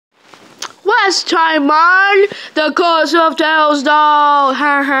last time on the Course of Tales doll.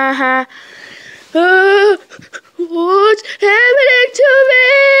 Ha ha ha. What's happening to me?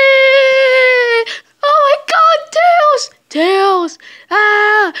 Oh my God, Tails! Tails!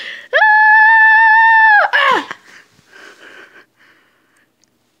 Ah! Ah! Ah!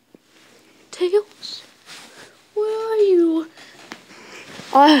 Tails, where are you?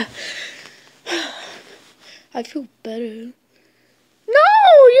 I feel better. No,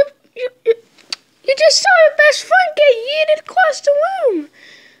 you just saw your best friend get yeeted across the room.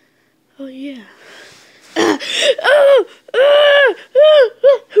 Oh yeah.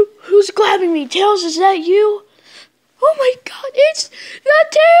 Who's grabbing me? Tails, is that you? Oh my God, it's the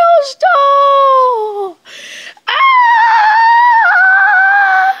Tails doll! Ah!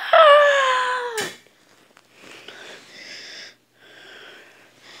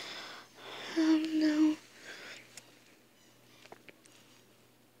 Oh no.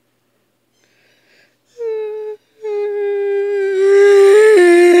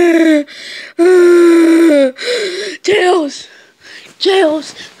 Tails!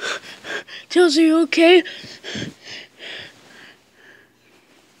 Tails! Tails, are you okay?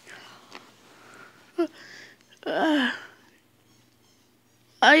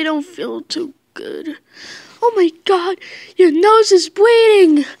 I don't feel too good. Oh my God, your nose is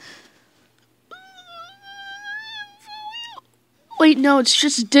bleeding! Wait, no, it's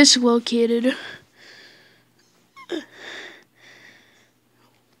just dislocated.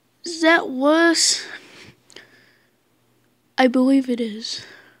 Is that worse? I believe it is.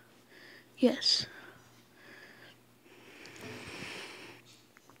 Yes.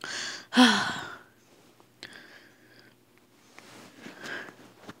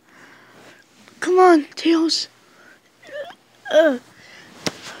 Come on, Tails.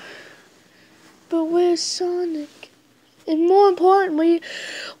 But where's Sonic? And more importantly,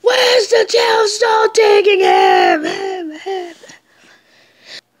 where's the Tails doll taking him?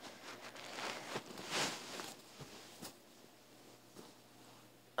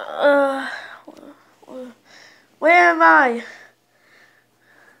 Where am I?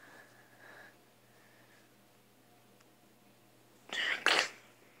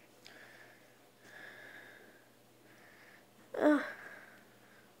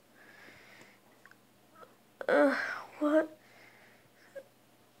 What?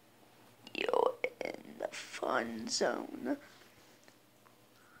 You're in the fun zone.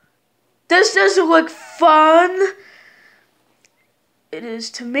 This doesn't look fun. It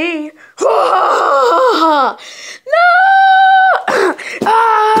is to me. No!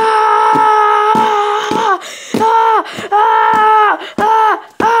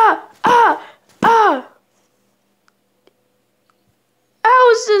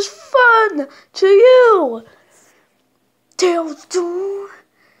 How is this fun to you? Tails do.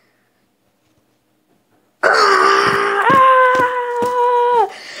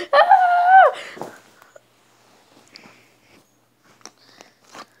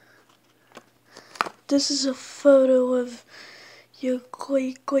 This is a photo of your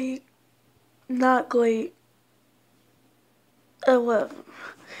not great 11.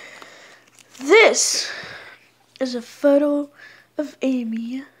 This is a photo of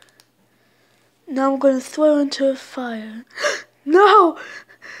Amy. Now I'm going to throw her into a fire. No!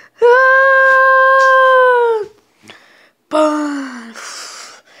 Ah! Burn!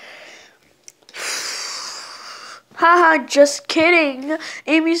 Haha, just kidding.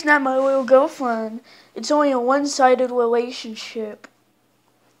 Amy's not my real girlfriend. It's only a one-sided relationship.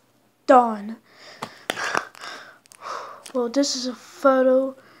 Darn. Well, this is a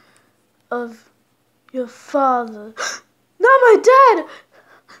photo of your father. Not my dad!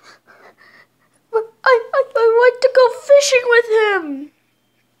 I like to go fishing with him.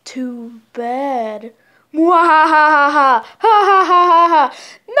 Too bad. Mwahahaha. Ha ha ha ha ha.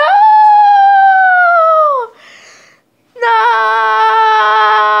 No! No!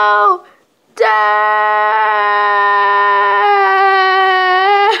 Dad!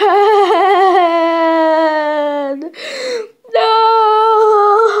 No!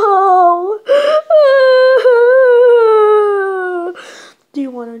 Do you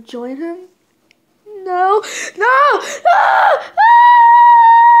want to join him? No! No!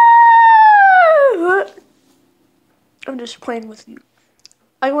 I'm just playing with you.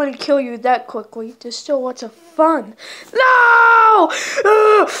 I want to kill you that quickly. There's still lots of fun. No!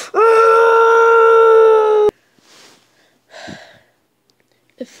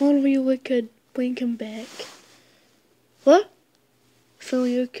 If only we could bring him back. What? If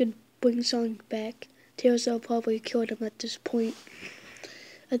only we could bring Sonic back. Tails will probably kill him at this point.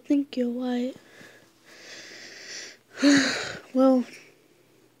 I think you're right. Well,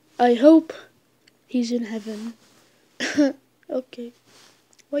 I hope He's in heaven. Okay.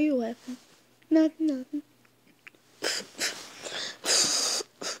 Why are you laughing? Nothing.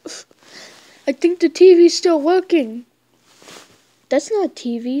 I think the TV's still working. That's not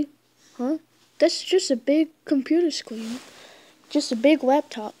TV, huh? That's just a big computer screen. Just a big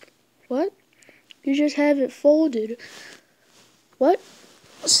laptop. What? You just have it folded. What?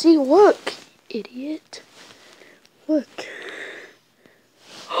 See, look, idiot. Look.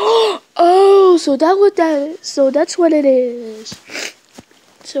 Oh, so that's what it is.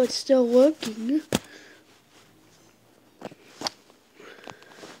 So it's still working.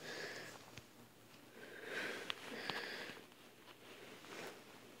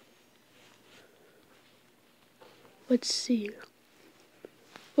 Let's see.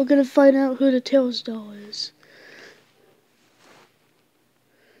 We're gonna find out who the Tails doll is.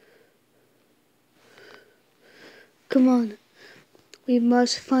 Come on. We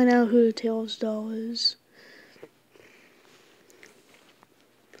must find out who the Tails doll is.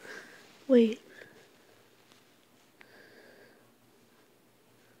 Wait.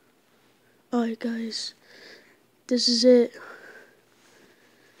 Alright guys. This is it.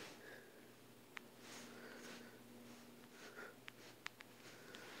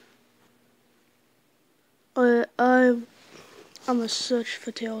 I'm gonna search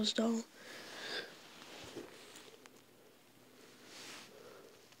for Tails doll.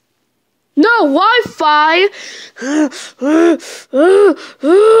 No Wi-Fi.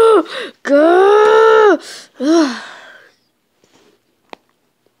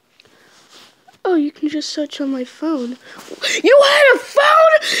 Oh, you can just search on my phone. You had a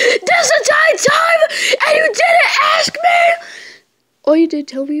phone this entire time, and you didn't ask me. Oh, you did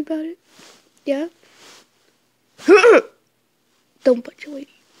tell me about it. Yeah. Don't punch a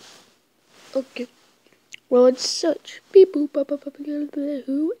lady. Okay. Well, it's search. Beep boop.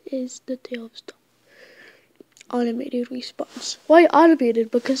 Who is the Tails doll? Automated response. Why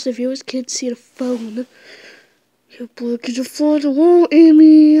automated? Because the viewers can't see the phone. You're blocking the phone wall,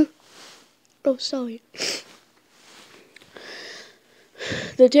 Amy. Oh, sorry.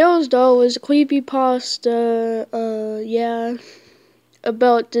 The Tails doll was a creepypasta, yeah,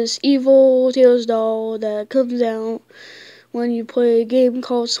 about this evil Tails doll that comes out when you play a game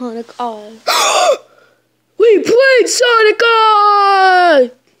called Sonic R. We played Sonic R!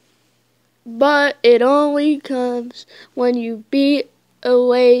 But it only comes when you beat a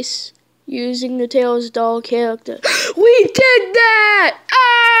race using the Tails doll character. We did that!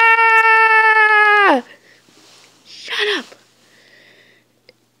 Ah! Shut up!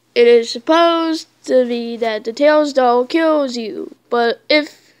 It is supposed to be that the Tails doll kills you, but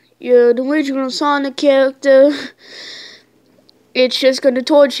if you're the original Sonic character, it's just gonna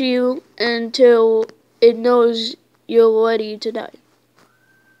torture you until it knows you're ready to die.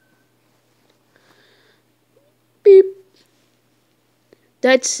 Beep.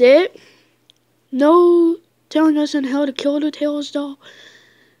 That's it? No telling us on how to kill the Tails doll?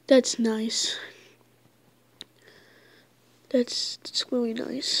 That's nice. That's really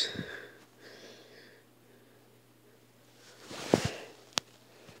nice.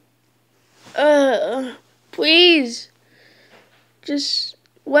 Please. Just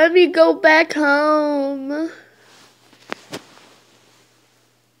let me go back home.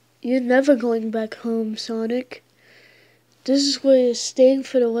 You're never going back home, Sonic. This is where you're staying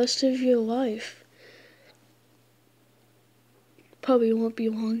for the rest of your life. Probably won't be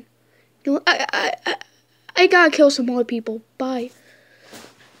long. You know, I gotta kill some more people. Bye.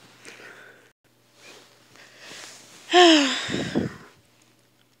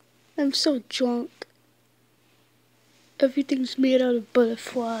 I'm so drunk. Everything's made out of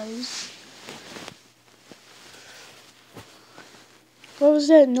butterflies. What was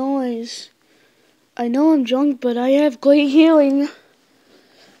that noise? I know I'm drunk, but I have great healing.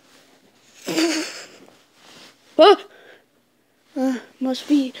 Must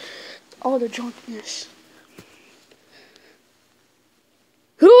be all the drunkenness.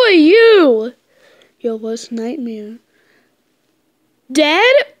 Who are you? Your worst nightmare.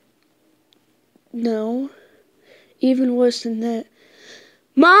 Dead? No. Even worse than that.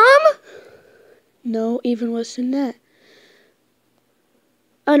 Mom? No, even worse than that.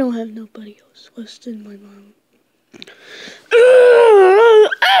 I don't have nobody else worse than my mom.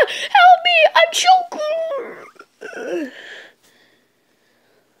 Help me! I'm choking!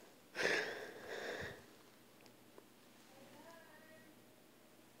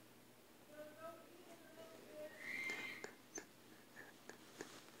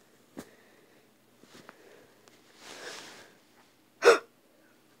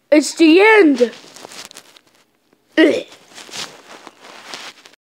 It's the end!